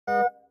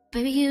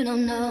Baby, you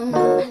don't know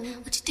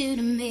what you do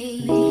to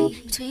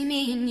me. Between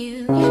me and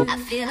you, I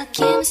feel like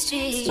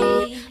chemistry.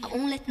 I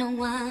won't let no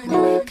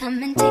one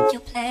come and take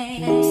your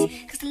place,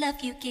 'cause the love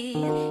you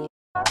give.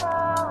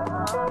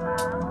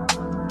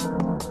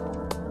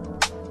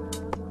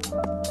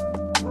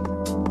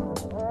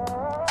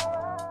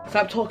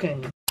 Stop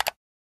talking.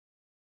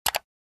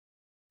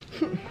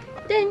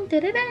 Dun, dun,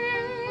 dun, dun.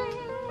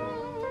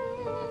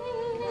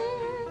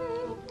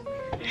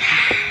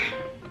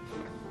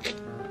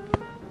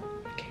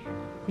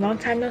 Long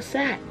time no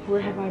sat. Where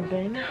have I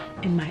been?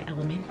 In my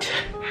element.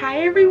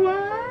 Hi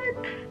everyone.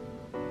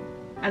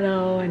 I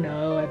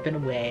know, I've been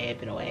away,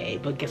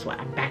 but guess what?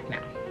 I'm back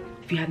now.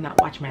 If you have not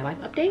watched my life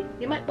update,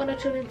 you might want to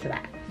tune into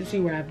that to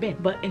see where I've been.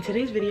 But in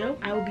today's video,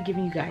 I will be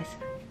giving you guys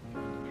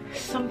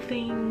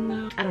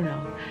something, I don't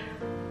know,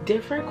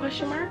 different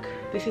question mark.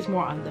 This is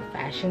more on the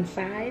fashion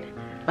side,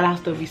 but I'll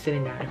still be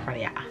sitting down in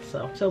front of y'all.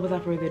 So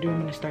without further ado, I'm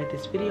gonna start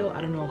this video. I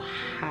don't know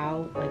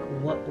how, like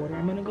what order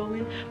I'm gonna go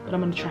in, but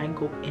I'm gonna try and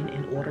go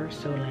in order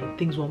so like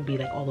things won't be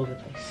like all over the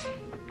place.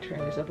 Turn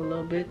this up a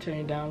little bit, turn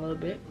it down a little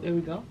bit. There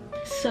we go.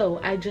 So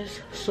I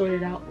just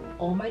sorted out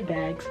all my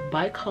bags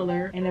by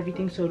color and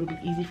everything, so it'll be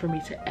easy for me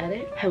to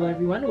edit. Hello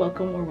everyone,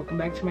 welcome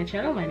back to my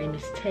channel. My name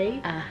is Tay.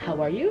 How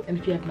are you? And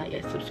if you have not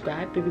yet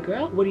subscribed, baby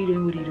girl, what are you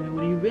doing? What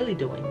are you really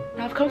doing?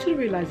 Now I've come to the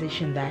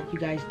realization that you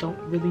guys don't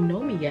really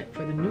know me yet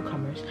for the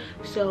newcomers,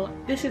 so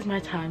this is my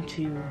time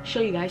to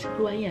show you guys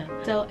who I am.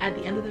 So at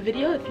the end of the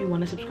video, if you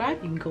want to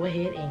subscribe, you can go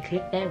ahead and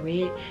click that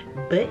red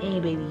button,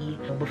 baby.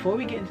 So before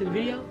we get into the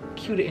video,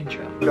 cue the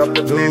intro.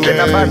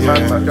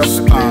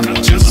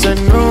 Just say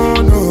no,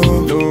 no,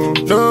 no,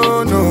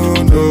 no.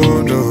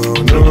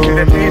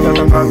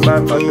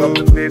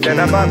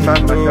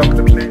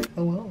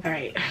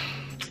 Alright,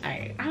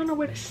 I don't know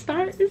where to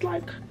start. It's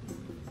like,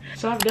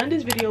 so I've done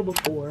this video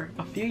before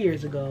a few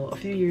years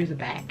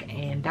back,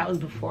 and that was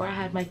before I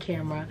had my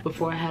camera,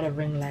 before I had a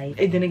ring light.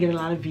 It didn't get a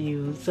lot of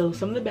views, so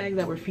some of the bags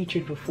that were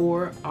featured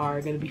before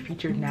are going to be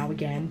featured now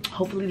again.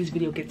 Hopefully this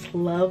video gets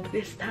love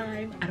this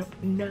time, I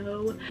don't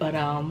know, but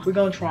we're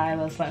gonna try a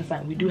little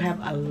something. We do have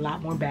a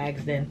lot more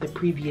bags than the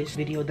previous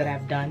video that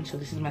I've done, so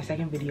this is my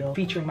second video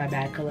featuring my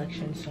bag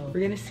collection, so we're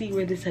gonna see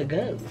where this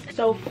goes.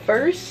 So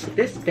first,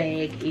 this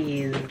bag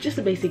is just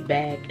a basic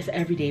bag. It's an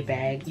everyday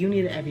bag. You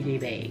need an everyday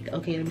bag.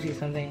 Okay, let me see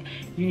something.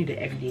 You need an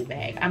everyday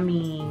bag. I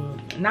mean,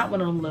 not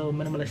one of them little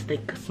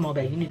minimalistic small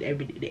bags. You need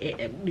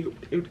everyday.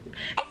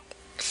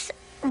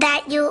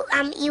 That you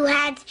want.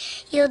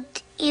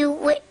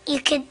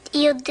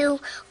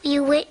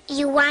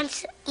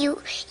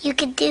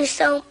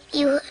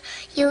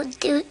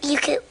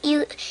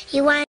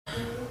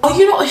 Are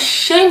you not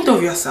ashamed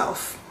of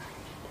yourself?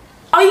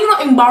 Are you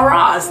not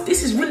embarrassed?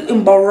 This is really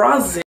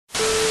embarrassing.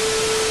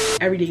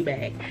 Everyday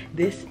bag.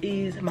 This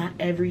is my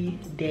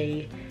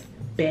everyday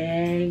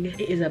bag.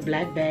 It is a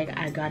black bag.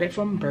 I got it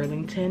from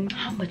Burlington.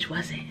 How much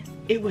was it?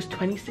 It was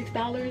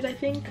 $26, I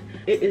think.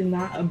 It is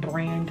not a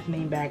brand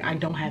name bag. I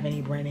don't have any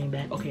brand name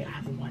bag. Okay, I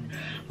have one,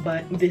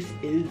 but this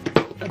is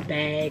a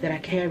bag that I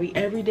carry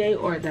every day,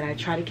 or that I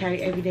try to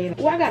carry every day.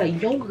 Oh, I got a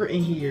yogurt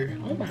in here.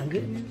 Oh my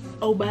goodness.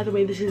 Oh, by the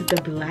way, this is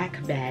the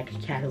black bag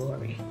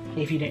category,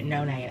 if you didn't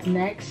know that.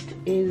 Next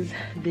is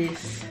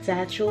this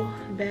satchel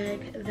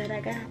bag that I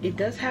got. It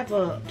does have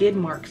a skid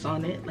marks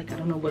on it. Like, I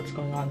don't know what's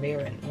going on there,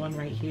 and one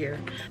right here.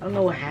 I don't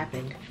know what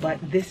happened, but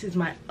this is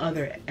my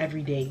other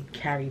everyday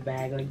carry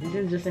bag. Like, this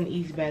is just an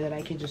easy bag that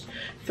I can just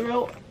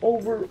throw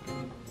over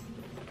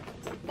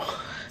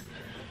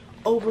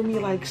me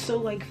like so,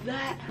 like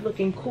that.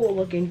 Looking cool,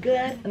 looking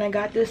good. And I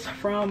got this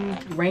from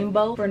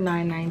Rainbow for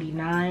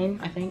 $9.99,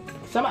 I think.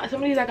 Some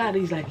of these I got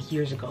these like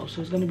years ago, so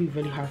it's gonna be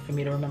really hard for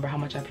me to remember how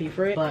much I paid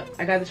for it, but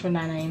I got this for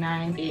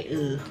 $9.99. It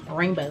is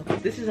Rainbow.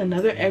 This is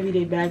another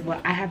everyday bag,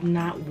 but I have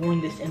not worn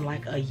this in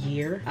like a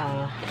year.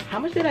 How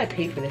much did I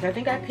pay for this? I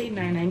think I paid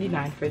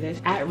 $9.99 for this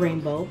at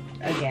Rainbow.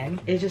 Again,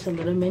 it's just a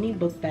little mini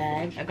book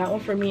bag. I got one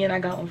for me and I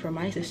got one for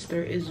my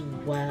sister as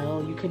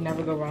well. You could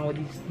never go wrong with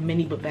these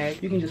mini book bags.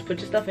 You can just put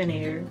your stuff in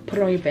here, put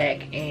it on your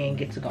back, and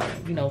get to going.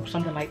 You know,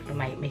 something like that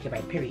might make it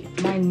right,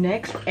 period. My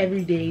next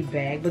everyday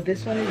bag, but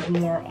this one is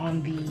more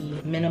on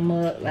the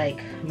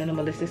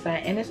minimalistic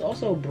side, and it's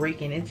also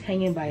breaking. It's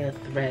hanging by a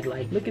thread.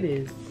 Like, look at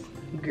this.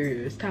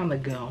 Girl, it's time to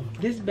go.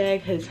 This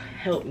bag has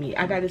helped me.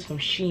 I got this from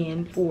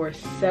Shein for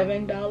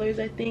 $7,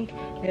 I think.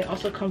 And it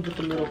also comes with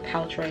a little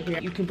pouch right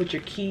here. You can put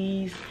your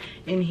keys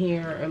in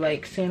here, or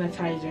like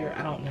sanitizer,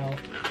 I don't know.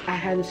 I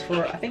had this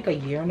for I think a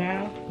year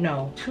now.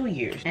 No, 2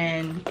 years,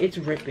 and it's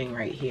ripping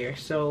right here.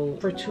 So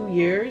for 2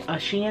 years, a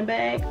Shein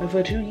bag, but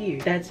for 2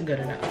 years, that's good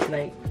enough.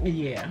 Like,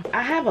 yeah,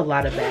 I have a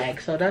lot of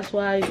bags, so that's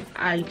why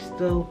I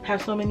still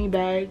have so many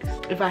bags.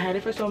 If I had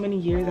it for so many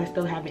years, I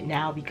still have it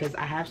now because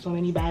I have so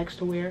many bags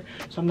to wear,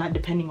 so I'm not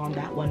depending on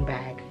that one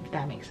bag, if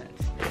that makes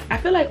sense. I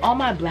feel like all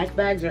my black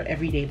bags are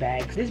everyday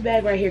bags. This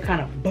bag right here kind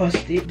of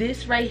busted.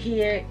 This right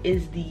here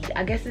is the,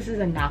 I guess this is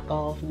a knockoff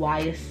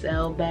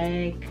YSL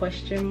bag,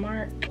 question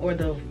mark, or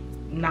the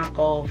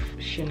knockoff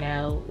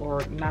Chanel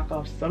or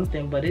knockoff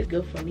something, but it's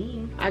good for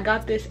me. I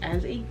got this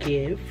as a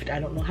gift. I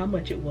don't know how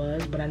much it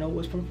was, but I know it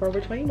was from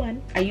Forever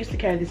 21. I used to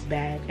carry this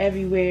bag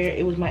everywhere.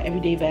 It was my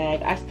everyday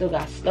bag. I still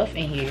got stuff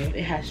in here.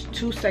 It has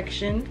 2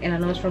 sections, and I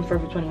know it's from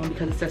Forever 21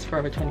 because it says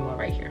Forever 21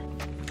 right here.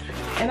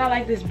 And I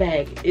like this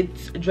bag.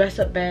 It's a dress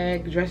up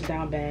bag, dress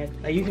down bag.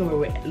 Like, you can wear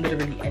with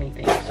literally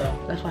anything,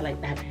 so that's why I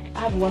like that bag. I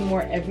have one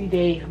more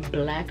everyday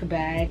black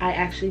bag. I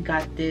actually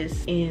got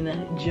this in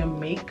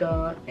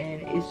Jamaica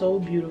and it's so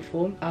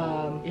beautiful.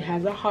 It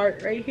has a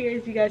heart right here,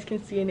 as you guys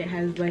can see, and it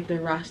has like the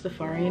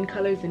Rastafarian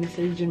colors, and it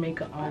says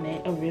Jamaica on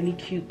it. A really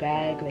cute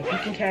bag. Like, you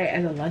can carry it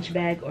as a lunch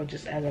bag or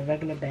just as a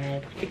regular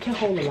bag. It can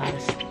hold a lot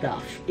of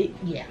stuff.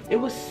 It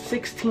was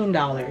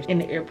 $16 in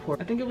the airport.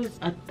 I think it was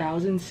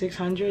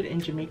 1,600 in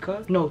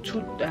Jamaica. No,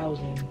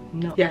 2,000.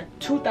 No, yeah,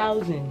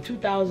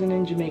 2,000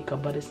 in Jamaica,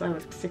 but it's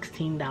like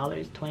 $16,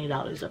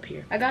 $20 up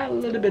here. I got a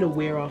little bit of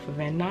wear off of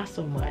it, not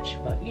so much,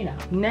 but you know.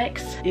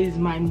 Next is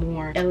my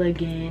more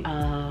elegant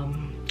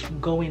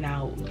going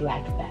out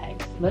black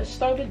bags. Let's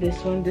start with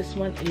this one. This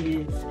one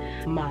is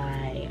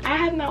my, I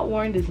have not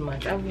worn this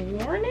much. I've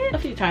worn it a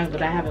few times,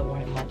 but I haven't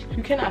worn it much.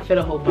 You cannot fit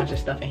a whole bunch of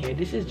stuff in here.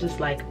 This is just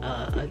like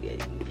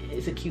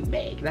it's a cute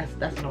bag. That's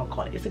what I'm gonna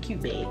call it. It's a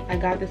cute bag. I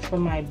got this for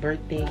my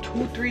birthday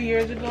 2-3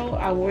 years ago.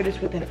 I wore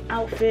this with an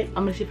outfit.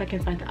 I'm gonna see if I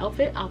can find the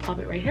outfit. I'll pop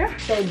it right here.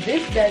 So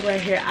this bag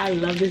right here, I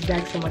love this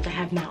bag so much. I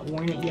have not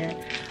worn it yet.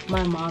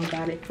 My mom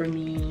got it for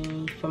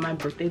me for my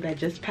birthday that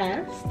just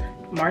passed,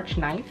 March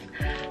 9th.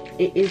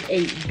 It is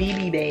a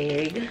BB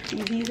bag.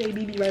 These a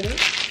BB right there.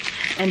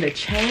 And the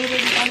chain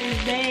is on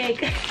this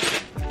bag.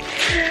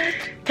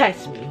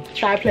 Test me.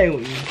 Try playing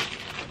with me.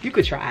 You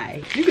could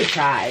try,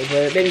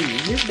 but baby,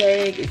 this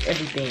bag is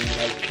everything.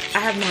 Like, I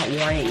have not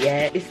worn it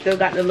yet. It still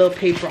got the little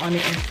paper on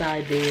the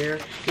inside there.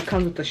 It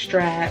comes with the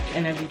strap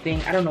and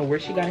everything. I don't know where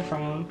she got it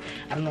from.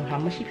 I don't know how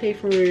much she paid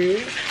for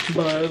it,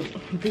 but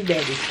this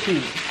bag is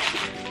cute.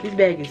 This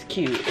bag is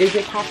cute. Is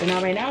it popping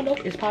out right now?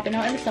 Nope, it's popping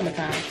out in the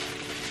summertime.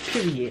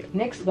 Period.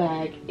 Next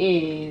bag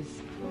is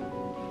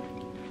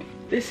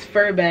this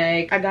fur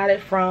bag. I got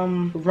it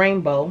from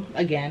Rainbow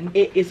again.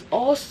 It is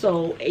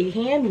also a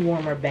hand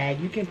warmer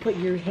bag. You can put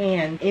your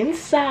hand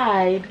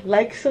inside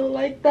like so,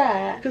 like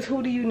that, because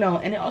who do you know?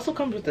 And it also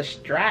comes with a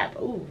strap.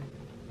 Ooh,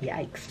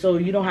 yikes. So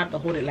you don't have to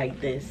hold it like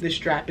this. The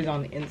strap is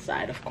on the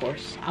inside, of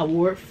course. I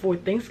wore it for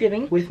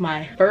Thanksgiving with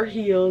my fur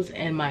heels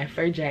and my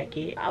fur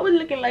jacket. I was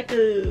looking like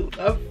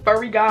a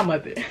furry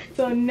godmother.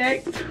 So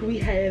next we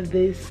have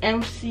this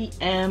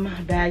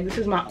MCM bag. This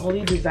is my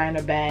only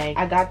designer bag.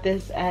 I got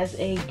this as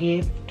a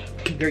gift.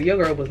 Your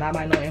girl was not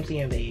buying no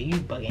MCM bag. You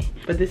bugging.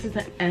 But this is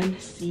an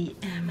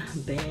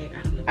MCM bag.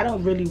 I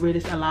don't really wear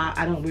this a lot.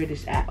 I don't wear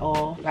this at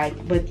all.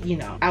 Like, but you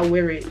know, I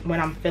wear it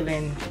when I'm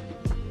feeling,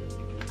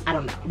 I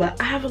don't know.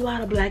 But I have a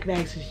lot of black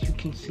bags, as you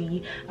can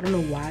see. I don't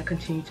know why I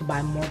continue to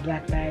buy more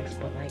black bags,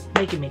 but like,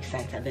 make it make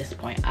sense at this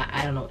point.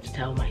 I don't know what to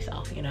tell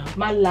myself, you know.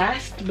 My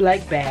last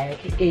black bag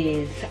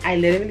is, I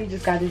literally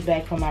just got this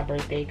bag for my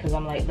birthday because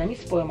I'm like, let me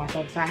spoil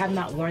myself. So I have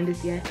not worn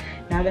this yet.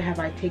 Neither have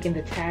I taken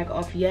the tag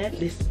off yet.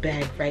 This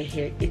bag right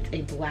here, it's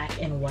a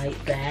black and white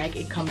bag.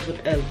 It comes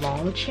with a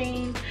long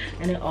chain,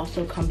 and it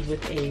also comes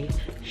with a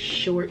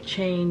short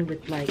chain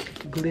with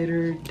like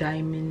glitter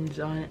diamonds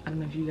on it. I don't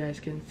know if you guys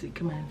can see.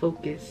 Come on,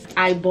 focus.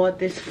 I bought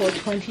this for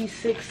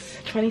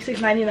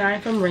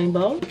 $26.99 from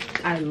Rainbow.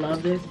 I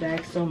love this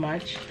bag so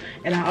much.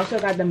 And I also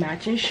got the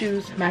matching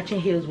shoes,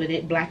 matching heels with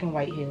it, black and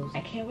white heels.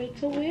 I can't wait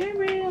to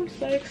wear it. I'm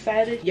so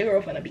excited. Your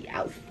girl gonna be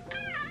out.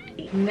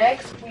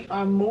 Next, we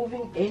are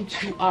moving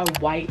into our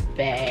white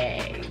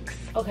bags.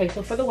 Okay,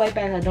 so for the white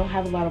bags, I don't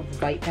have a lot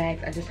of white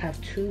bags. I just have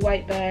 2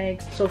 white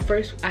bags. So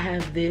first, I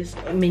have this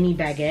mini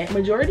baguette.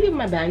 Majority of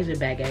my bags are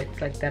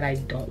baguettes, like that I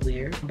don't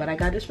wear. But I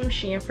got this from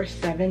Shein for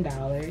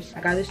 $7. I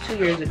got this 2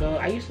 years ago.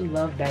 I used to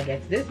love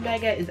baguettes. This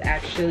baguette is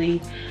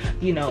actually,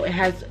 you know, it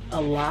has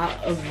a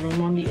lot of room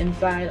on the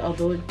inside,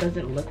 although it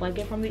doesn't look like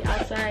it from the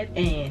outside.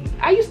 And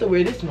I used to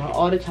wear this one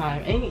all the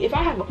time. And if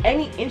I have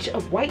any inch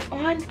of white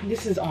on,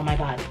 this is on my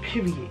body,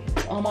 period.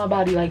 On my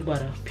body like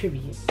butter,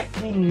 period.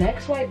 The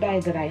next white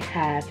bag that I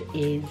have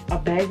is a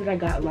bag that I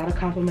got a lot of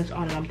compliments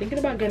on, and I'm thinking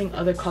about getting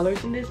other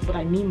colors in this, but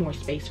I need more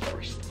space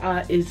first.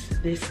 Is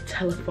this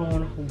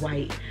telephone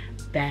white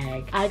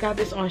bag. I got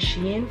this on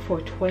Shein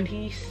for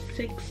 $26,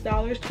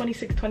 $26,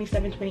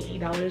 $27,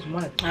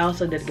 $28. I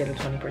also did get a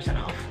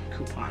 20% off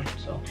coupon,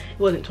 so it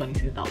wasn't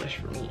 $26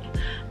 for me.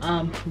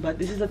 But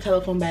this is a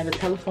telephone bag. The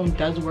telephone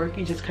does work.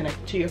 You just connect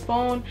it to your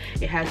phone.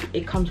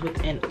 It comes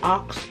with an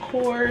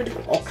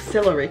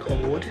auxiliary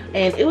cord,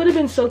 and it would have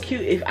been so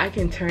cute if I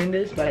can turn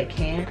this, but I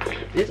can't.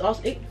 This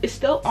also, it's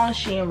still on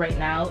Shein right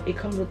now. It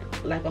comes with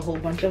like a whole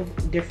bunch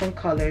of different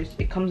colors.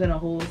 It comes in a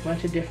whole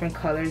bunch of different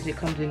colors. It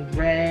comes in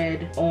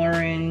red,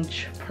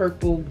 orange,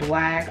 purple,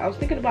 black. I was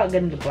thinking about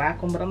getting the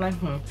black one, but I'm like,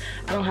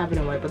 I don't have it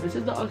in white. But this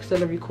is the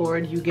auxiliary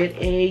cord. You get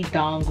a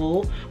dongle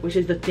Go, which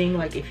is the thing,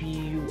 like if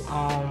you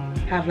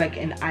have like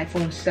an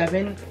iPhone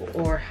 7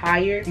 or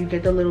higher, you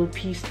get the little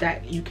piece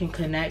that you can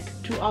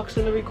connect to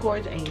auxiliary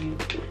cords, and you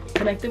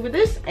connect it with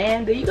this,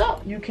 and there you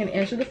go. You can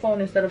answer the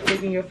phone instead of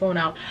taking your phone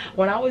out.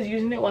 When I was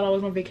using it while I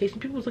was on vacation,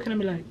 people was looking at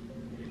me like,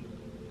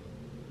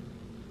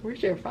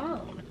 where's your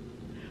phone?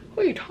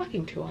 Who are you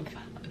talking to on the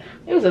phone?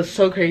 It was just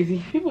so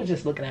crazy. People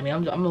just looking at me.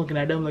 I'm looking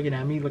at them, looking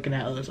at me, looking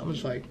at us. I'm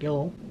just like,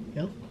 yo,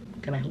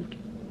 can I help you?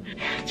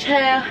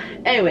 Child.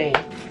 Anyway,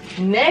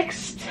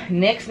 next.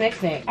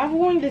 I've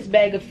worn this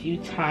bag a few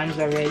times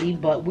already,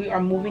 but we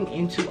are moving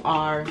into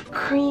our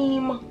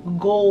cream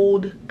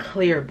gold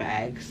clear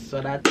bags.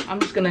 So that's, I'm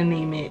just gonna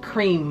name it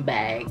cream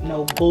bag.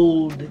 No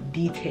gold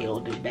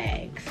detailed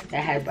bags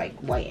that has like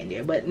white in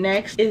there. But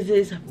next is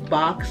this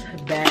box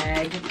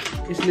bag.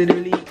 It's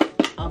literally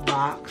a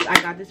box.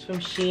 I got this from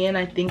Shein,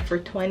 I think for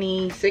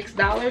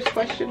 $26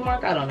 question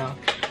mark, I don't know,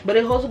 but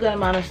it holds a good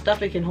amount of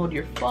stuff. It can hold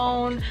your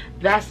phone,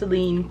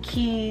 Vaseline,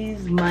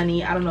 keys,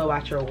 money. I don't know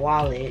about your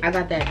wallet. I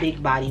got that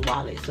big body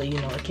wallet, so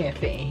you know it can't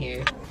fit in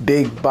here.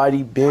 Big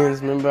body bins.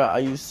 Remember I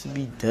used to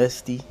be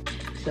dusty.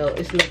 So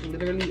it's like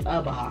literally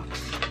a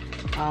box.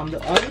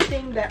 The only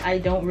thing that I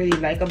don't really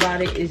like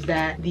about it is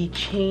that the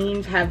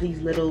chains have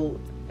these little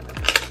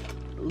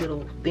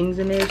things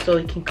in there, so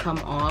it can come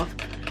off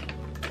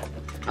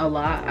a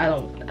lot. I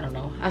don't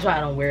know, that's why I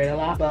don't wear it a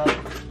lot, but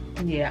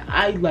yeah,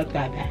 I like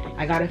that bag.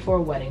 I got it for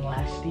a wedding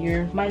last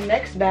year. My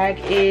next bag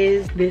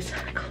is this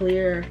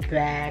clear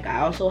bag.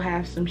 I also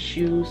have some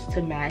shoes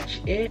to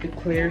match it, the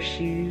clear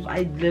shoes.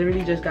 I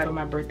literally just got on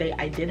my birthday.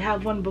 I did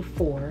have one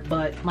before,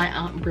 but my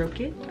aunt broke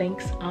it.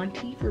 Thanks,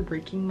 auntie, for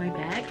breaking my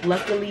bag.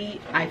 Luckily,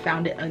 I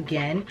found it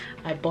again.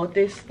 I bought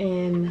this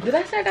in, did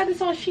I say I got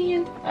this on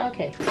Shein?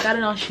 Okay, got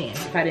it on Shein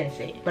if I didn't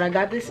say it. But I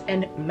got this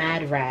in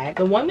Mad Rag.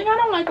 The one thing I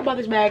don't like about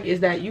this bag is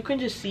that you can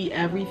just see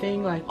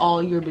everything, like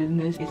all your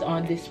business is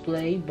on display.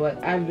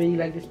 But I really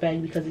like this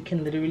bag because it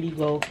can literally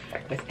go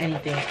with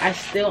anything. I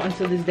still,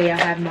 until this day, I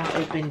have not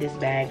opened this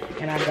bag,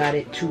 and I got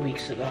it 2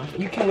 weeks ago.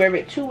 You can wear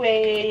it 2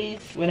 ways.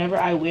 Whenever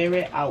I wear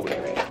it, I'll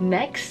wear it.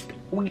 Next,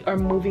 we are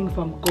moving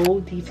from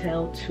gold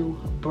detail to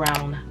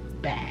brown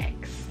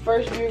bags.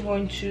 First, we're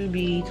going to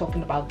be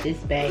talking about this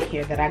bag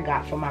here that I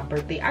got for my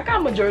birthday. I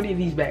got a majority of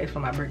these bags for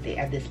my birthday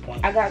at this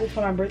point. I got this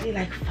for my birthday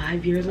like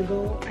 5 years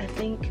ago, I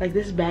think. Like,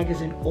 this bag is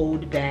an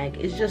old bag.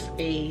 It's just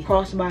a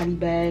crossbody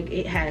bag.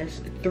 It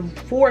has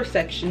 4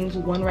 sections,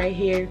 1 right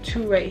here,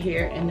 2 right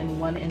here, and then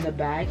 1 in the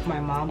back. My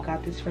mom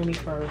got this for me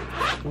for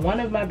one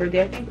of my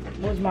birthday. I think it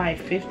was my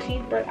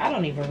 15th birthday. I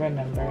don't even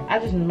remember. I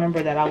just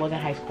remember that I was in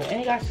high school,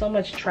 and it got so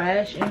much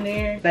trash in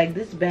there. Like,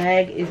 this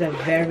bag is a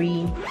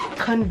very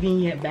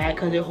convenient bag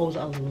because it holds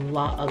a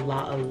lot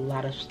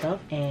of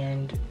stuff,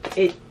 and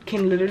it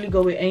can literally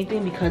go with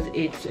anything because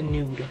it's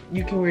nude.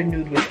 You can wear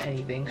nude with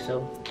anything,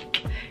 so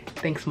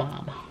thanks,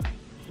 mom.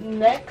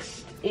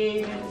 Next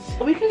is,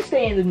 we can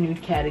stay in the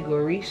nude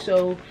category.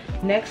 So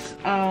next,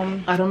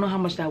 I don't know how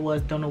much that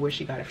was, don't know where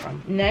she got it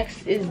from.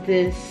 Next is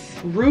this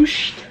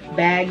ruched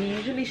bag. You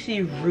usually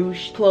see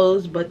ruched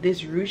clothes, but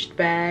this ruched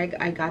bag,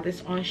 I got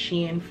this on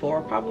Shein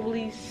for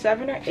probably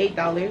 $7 or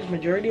 $8.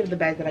 Majority of the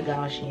bags that I got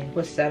on Shein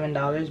was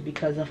 $7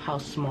 because of how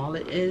small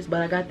it is.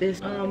 But I got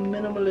this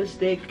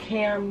minimalistic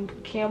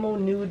camel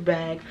nude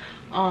bag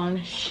on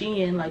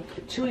Shein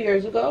like 2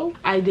 years ago.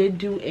 I did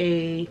do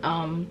a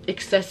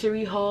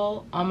accessory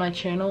haul on my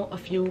channel a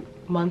few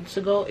months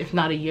ago, if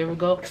not a year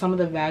ago. Some of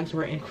the bags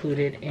were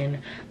included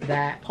in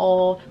that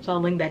haul, so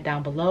I'll link that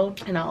down below,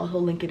 and I'll also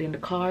link it in the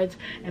cards,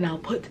 and I'll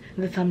put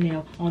the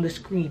thumbnail on the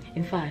screen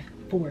in 5,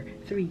 4,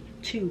 3,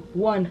 2,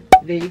 1.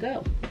 There you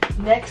go.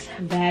 Next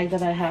bag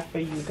that I have for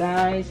you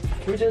guys,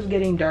 we're just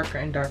getting darker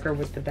and darker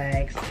with the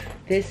bags.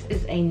 This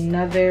is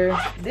another,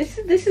 this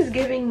is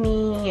giving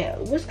me,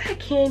 what's that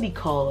candy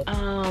called?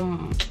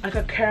 Like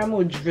a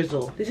caramel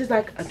drizzle. This is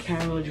like a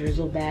caramel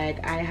drizzle bag.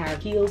 I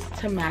have heels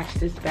to match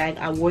this bag.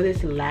 I wore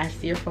this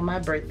last year for my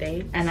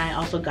birthday, and I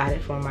also got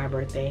it for my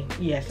birthday.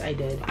 Yes, I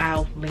did.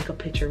 I'll link a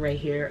picture right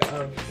here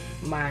of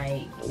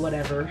my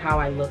whatever, how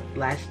I looked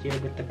last year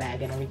with the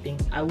bag and everything.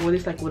 I wore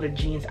this like with a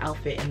jeans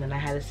outfit, and then I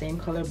had the same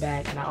color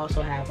bag, and I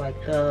also have like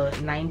the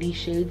 90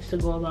 shades to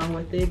go along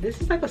with it.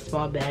 This is like a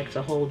small bag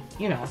to hold,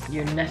 you know,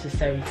 your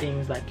necessary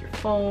things like your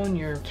phone,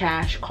 your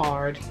cash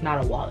card,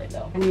 not a wallet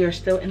though. We are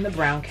still in the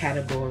brown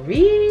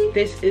category.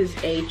 This is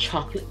a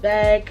chocolate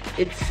bag.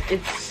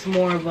 It's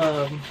more of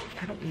a,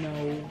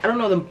 I don't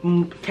know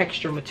the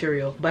texture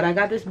material, but I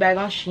got this bag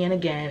on Shein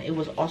again. It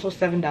was also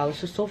 $7.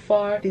 So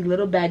far the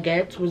little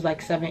baguettes was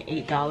like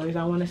 $7, $8,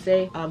 I want to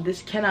say.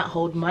 This cannot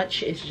hold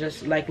much. It's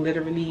just like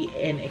literally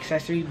an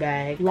accessory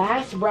bag.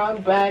 Last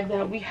brown bag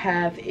that we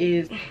have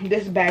is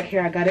this bag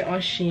here. I got it on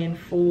Shein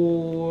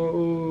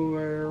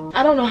for,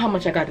 I don't know how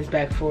much I got this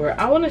bag for.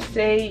 I want to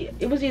say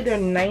it was either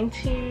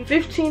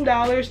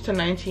 $15 to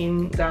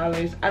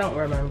 $19. I don't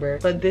remember,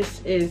 but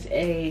this is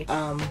a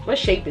what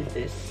shape is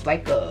this?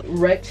 Like a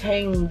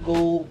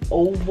rectangle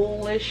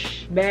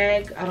ovalish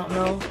bag. I don't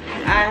know.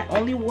 I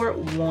only wore it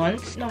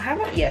once. No, have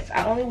I? Yes,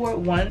 I only wore it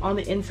once. On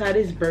the inside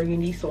is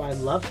burgundy, so I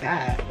love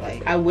that.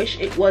 Like, I wish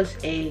it was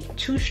a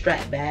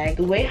 2-strap bag.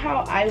 The way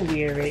how I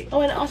wear it.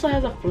 Oh, and it also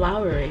has a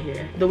flower right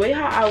here. The way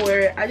how I wear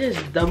it, I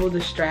just double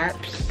the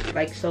straps,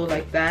 like so,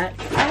 like that.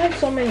 I have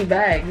so many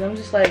bags. I'm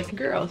just like,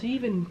 girl, do you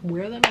even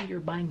wear them and you're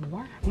buying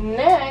more?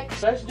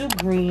 Next, let's do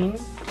green.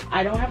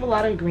 I don't have a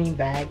lot of green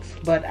bags,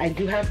 but I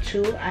do have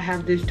 2. I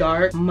have this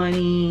dark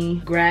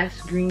money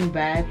grass green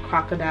bag,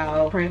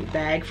 crocodile print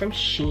bag from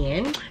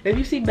Shein. If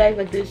you see bags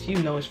like this,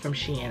 you know it's from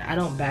Shein. I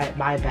don't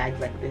buy bags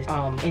like this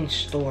in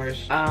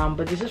stores.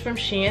 But this is from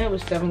Shein. It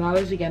was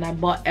 $7 again. I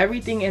bought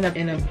everything in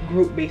a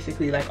group,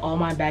 basically. Like all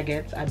my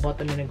baguettes, I bought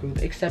them in a group,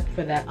 except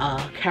for that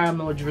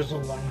caramel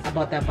drizzle one. I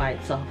bought that by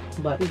itself.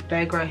 But this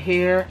bag right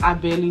here, I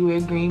barely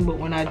wear green, but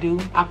when I do,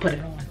 I put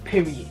it on.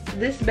 Period.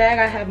 This bag,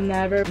 I have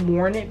never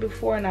worn it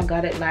before, and I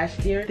got it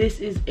last year. This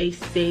is a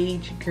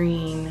sage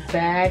green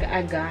bag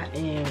I got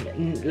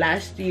in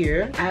last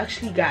year. I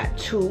actually got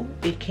 2.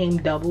 It came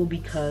double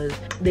because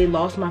they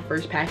lost my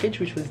first package,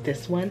 which was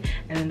this one,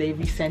 and then they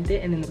resent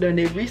it, and then when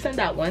they resent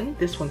that one,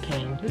 this one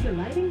came. Did the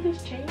lighting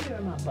just change, or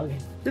am I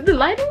bugging? Did the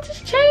lighting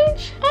just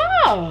change?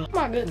 Oh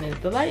my goodness,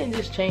 the lighting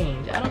just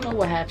changed. I don't know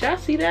what happened. Y'all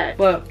see that?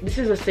 But this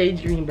is a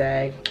sage green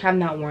bag. Have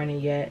not worn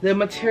it yet. The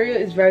material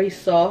is very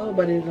soft,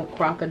 but it's a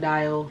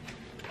crocodile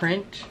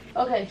print.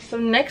 Okay, so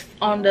next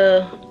on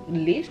the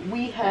list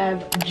we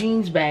have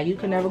jeans bag. You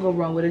can never go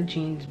wrong with a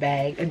jeans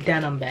bag, a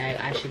denim bag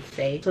I should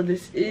say. So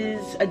this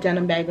is a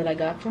denim bag that I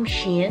got from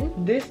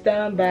Shein. This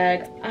denim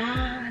bag,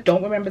 I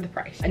don't remember the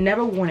price. I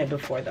never worn it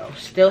before though.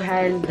 Still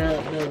has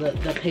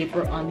the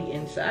paper on the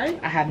inside.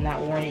 I have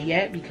not worn it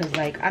yet because,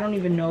 like, I don't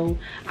even know.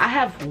 I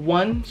have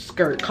one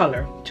skirt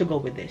color to go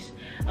with this,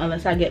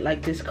 unless I get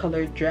like this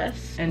colored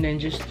dress and then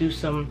just do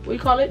some, what do you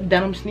call it,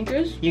 denim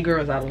sneakers. Your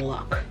girl's out of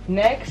luck.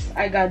 Next,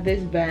 I got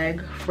this bag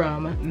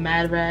from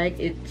Mad Rag.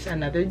 It's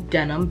another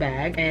denim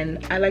bag,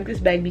 and I like this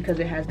bag because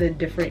it has the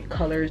different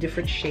colors,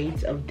 different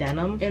shades of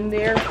denim in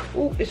there.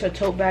 Ooh, it's a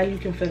tote bag. You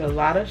can fit a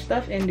lot of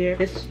stuff in there.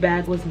 This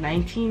bag was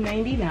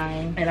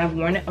 $19.99, and I've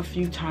worn it a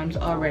few times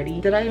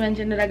already. Did I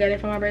mention that I got it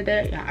for my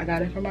birthday? Yeah, I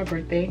got it for my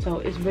birthday. So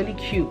it's really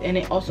cute, and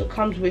it also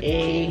comes with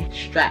a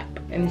strap,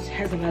 and it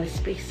has a lot of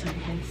space on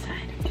the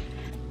inside.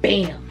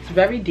 Bam! It's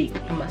very deep,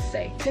 I must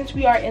say. Since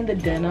we are in the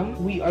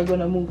denim, we are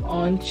gonna move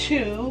on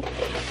to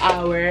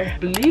our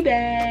blue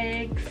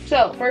bags.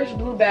 So first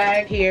blue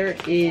bag here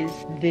is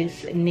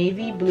this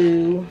navy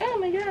blue. Oh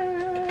my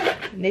god.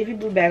 Navy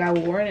blue bag. I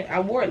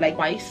wore it like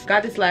twice.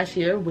 Got this last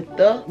year with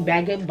the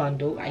baguette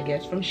bundle, I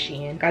guess, from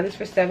Shein. Got this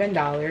for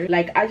 $7.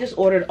 Like, I just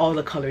ordered all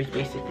the colors,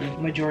 basically,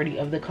 majority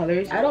of the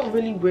colors. I don't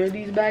really wear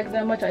these bags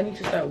that much. I need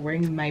to start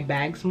wearing my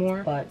bags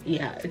more, but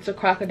yeah, it's a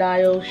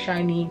crocodile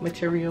shiny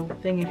material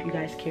thing. If you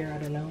guys care, I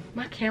don't know.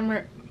 My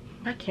camera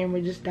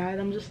just died.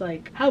 I'm just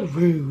like, how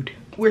rude.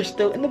 We're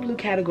still in the blue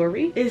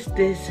category. It's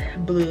this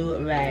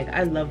blue bag.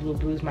 I love blue.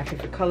 Blue is my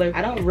favorite color.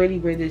 I don't really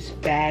wear this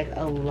bag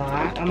a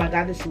lot. I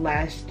got this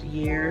last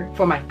year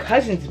for my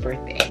cousin's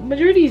birthday.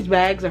 Majority of these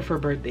bags are for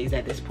birthdays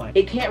at this point.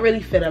 It can't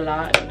really fit a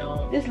lot, you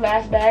know. This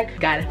last bag,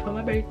 got it for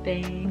my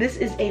birthday. This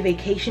is a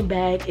vacation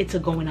bag. It's a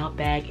going out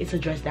bag. It's a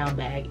dress down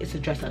bag. It's a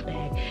dress up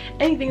bag.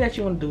 Anything that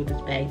you want to do with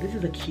this bag. This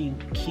is a cute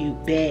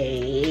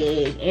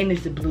bag. And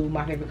it's the blue,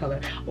 my favorite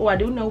color. Oh, I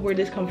do know where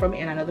this comes from,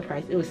 and I know the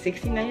price. It was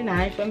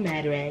 $16.99 from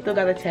Mad Rag. Still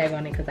got a tag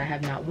on it because I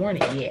have not worn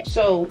it yet.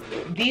 So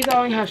these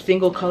only have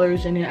single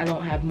colors in it. I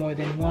don't have more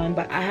than one,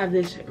 but I have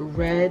this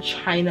red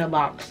China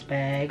box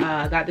bag.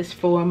 I got this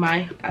for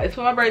my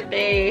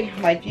birthday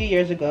like a few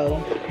years ago.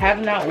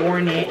 Have not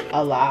worn it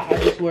a lot.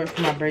 I just wore it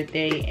for my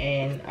birthday,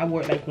 and I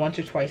wore it like once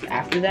or twice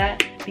after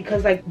that,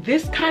 because like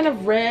this kind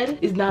of red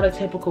is not a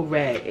typical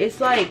red. It's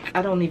like,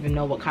 I don't even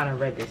know what kind of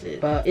red this is,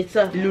 but it's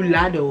a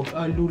lulado.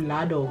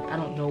 I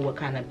don't know what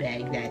kind of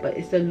bag that, but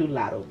it's a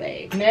lulado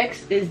bag.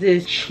 Next is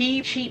this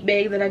cheap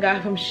bag that I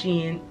got from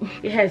Shein.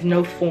 It has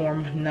no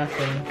form,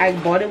 nothing. I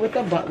bought it with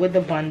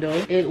the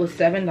bundle. It was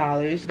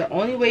 $7. The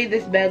only way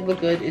this bag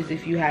look good is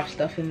if you have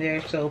stuff in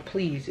there. So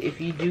please,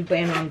 if you do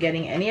plan on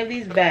getting any of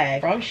these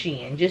bags from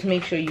Shein, just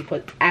make sure you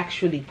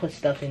actually put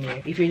stuff in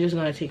there if you're just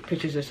gonna take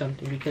pictures or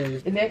something.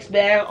 Because the next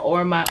bag,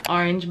 or my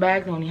orange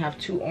bag, I only have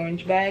 2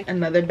 orange bags.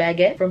 Another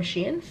baguette from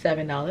Shein,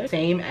 $7,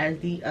 same as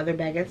the other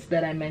baguettes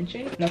that I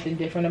mentioned. Nothing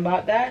different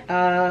about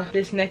that.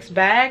 This next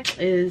bag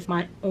is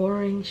my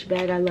orange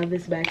bag. I love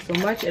this bag so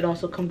much. It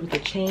also comes with a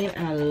chain,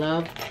 and I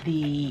love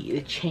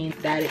the chain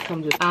that it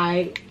comes with.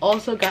 I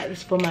also got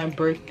this for my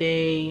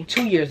birthday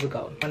 2 years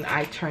ago when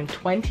I turned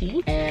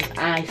 20, and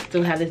I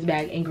still have this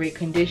bag in great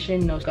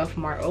condition. No scuff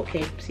mark.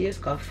 Okay, see a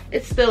scuff.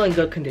 It's still in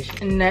good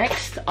condition.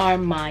 Next are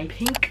my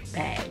pink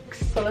bags.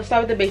 So let's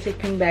start with the basic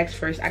pink bags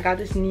first. I got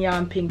this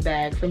neon pink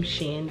bag from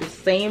Shein, the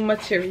same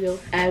material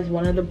as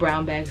one of the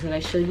brown bags that I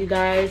showed you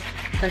guys.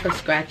 It's like a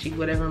scratchy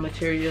whatever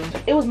material.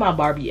 It was my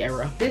Barbie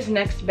era. This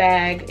next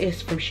bag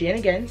is from Shein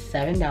again,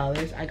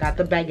 $7. I got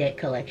the baguette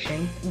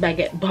collection,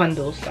 baguette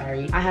bundle,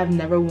 sorry. I have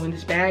never worn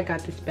this bag. I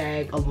got this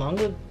bag along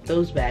with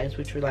those bags,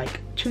 which were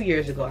like 2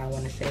 years ago, I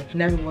want to say.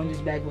 Never worn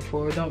this bag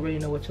before, don't really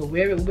know what to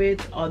wear it with,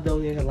 although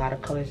there's a lot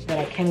of colors that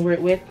I can wear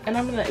it with, and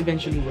I'm gonna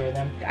eventually wear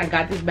them. I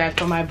got this bag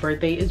for my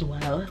birthday as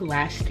well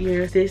last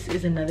year. This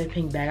is another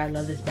pink bag. I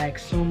love this bag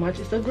so much.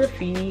 It's a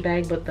graffiti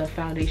bag, but the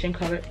foundation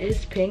color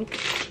is pink.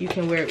 You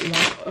can wear it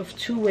one of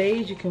two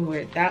ways. You can wear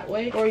it that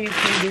way, or you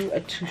can do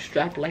a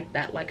 2-strap like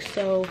that, like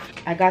so.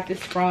 I got this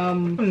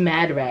from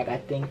Mad Rag, I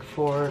think,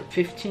 for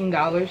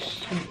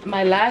 $15.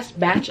 My last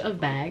batch of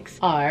bags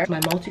are my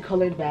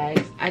multicolored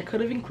bags. I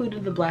could have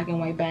included the black and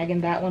white bag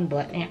in that one,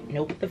 but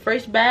nope. The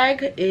first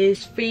bag is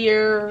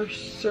Sphere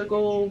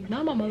Circle.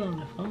 Not my mother on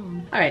the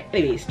phone. All right,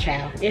 anyways,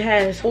 ciao. It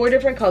has 4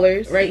 different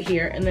colors right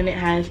here, and then it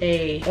has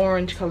a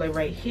orange color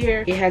right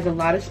here. It has a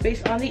lot of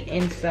space on the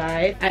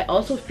inside. I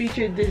also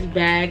featured this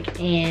bag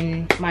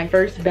in my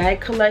first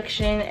bag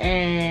collection,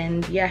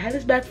 and yeah, I had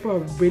this bag for a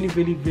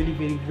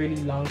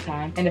really long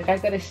time, and the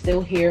fact that it's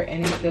still here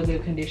and in still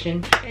good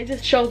condition, it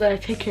just shows that I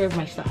take care of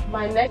my stuff.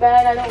 My next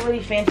bag, I don't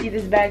really fancy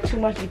this bag too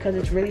much because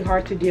it's really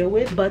hard to deal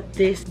with, but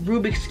this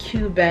Rubik's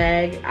Cube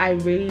bag, I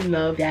really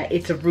love that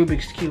it's a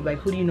Rubik's Cube. Like,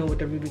 who do you know with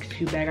the Rubik's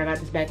Cube bag? I got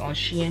this bag on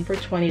Shein for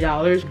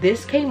 $20.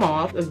 This came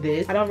off of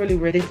this. I don't really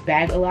wear this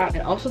bag a lot,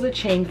 and also the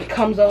chain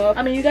comes off.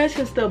 I mean, you guys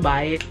can still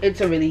buy it.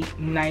 It's a really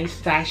nice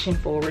fashion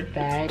forward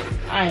bag.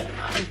 I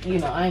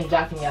ain't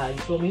jocking y'all, you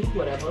feel me?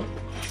 Whatever.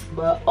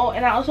 But oh,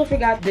 and I also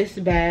forgot this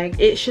bag.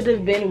 It should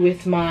have been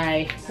with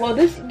my, well,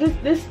 this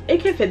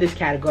it can fit this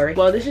category.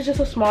 Well, this is just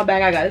a small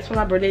bag. I got this for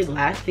my birthday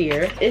last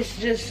year. It's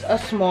just a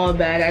small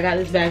bag. I got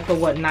this bag for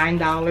what, $9,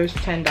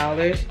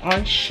 $10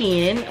 on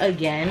Shein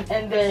again.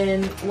 And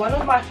then one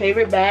of my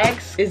favorite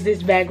bags is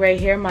this bag right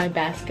here, my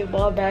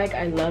basketball bag.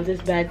 I love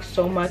this bag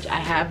so much. I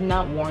have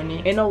not worn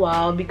it in a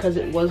while because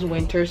it was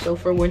winter, so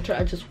for winter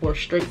I just wore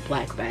straight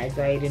black bags.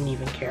 I didn't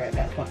even care at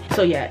that point.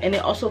 So yeah, and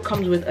it also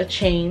comes with a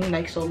chain,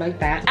 like so, like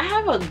that. I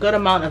have a good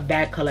amount of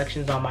bag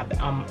collections on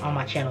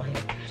my channel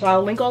here, so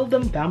I'll link all of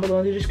them down below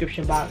in the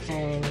description box,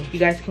 and you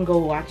guys can go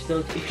watch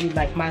those if you'd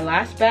like. My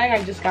last bag,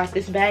 I just got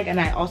this bag, and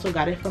I also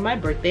got it for my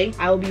birthday.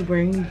 I will be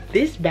wearing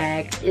this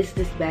bag. It's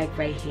this bag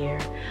right here.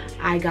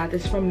 I got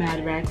this from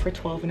Mad Rag for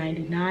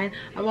 $12.99.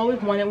 I've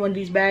always wanted one of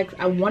these bags.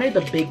 I wanted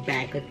the big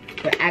bag,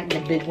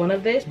 the big one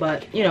of this,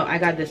 but you know, I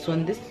got this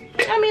one. This,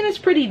 I mean, it's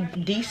pretty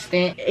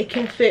decent. It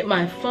can fit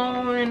my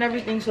phone and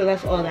everything, so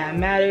that's all that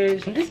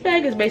matters. This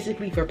bag is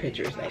basically for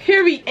pictures, like,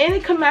 period. And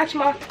it can match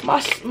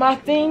my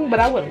thing, but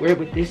I wouldn't wear it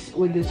with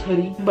this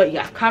hoodie. But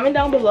yeah, comment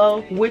down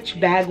below which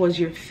bag was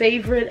your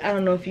favorite. I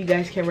don't know if you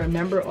guys can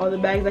remember all the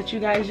bags that you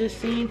guys just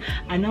seen.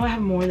 I know I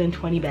have more than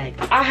 20 bags.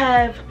 I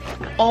have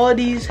all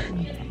these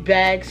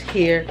bags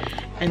here,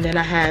 and then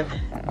I have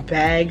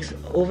bags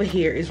over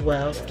here as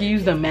well.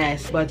 Excuse the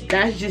mess, but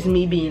that's just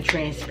me being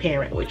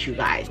transparent with you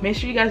guys. Make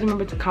sure you guys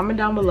remember to comment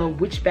down below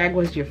which bag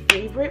was your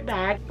favorite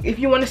bag. If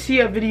you want to see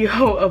a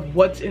video of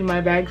what's in my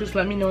bag, just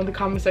let me know in the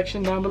comment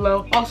section down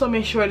below. Also,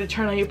 make sure to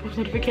turn on your post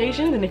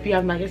notifications, and if you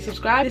have not yet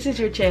subscribed, this is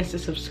your chance to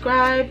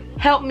subscribe.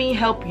 Help me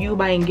help you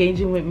by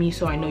engaging with me,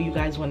 so I know you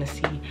guys want to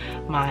see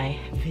my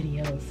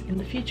videos in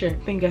the future.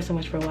 Thank you guys so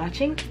much for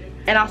watching,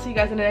 and I'll see you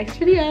guys in the next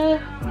video.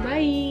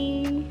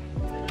 Bye.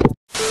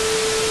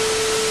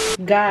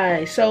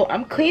 Guys, so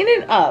I'm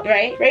cleaning up,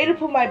 right? Ready to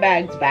put my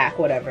bags back,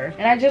 whatever.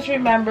 And I just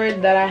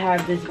remembered that I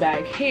have this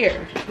bag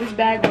here. This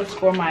bag was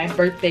for my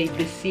birthday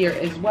this year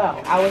as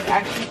well. I was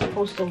actually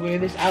supposed to wear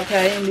this out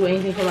because I didn't do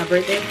anything for my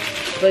birthday,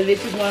 but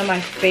this is one of my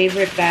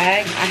favorite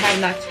bags. I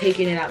have not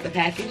taken it out the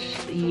package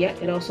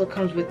yet. It also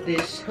comes with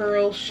this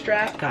pearl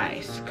strap.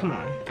 Guys, come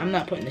on. I'm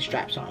not putting the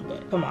straps on,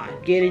 but come on.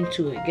 Get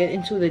into it. Get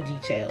into the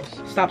details.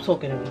 Stop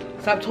talking to me.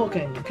 Stop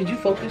talking to me. Could you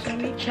focus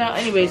on me? Child,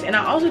 anyways, and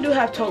I also do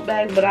have tote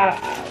bags, but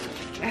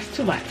that's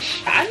too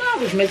much. I know I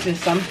was missing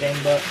something,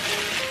 but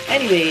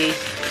anyways,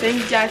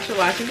 thank you guys for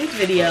watching this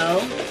video.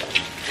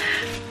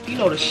 You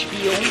know the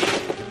spiel.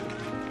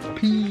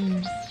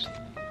 Peace.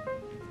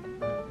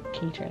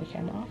 Can you turn the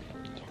camera off?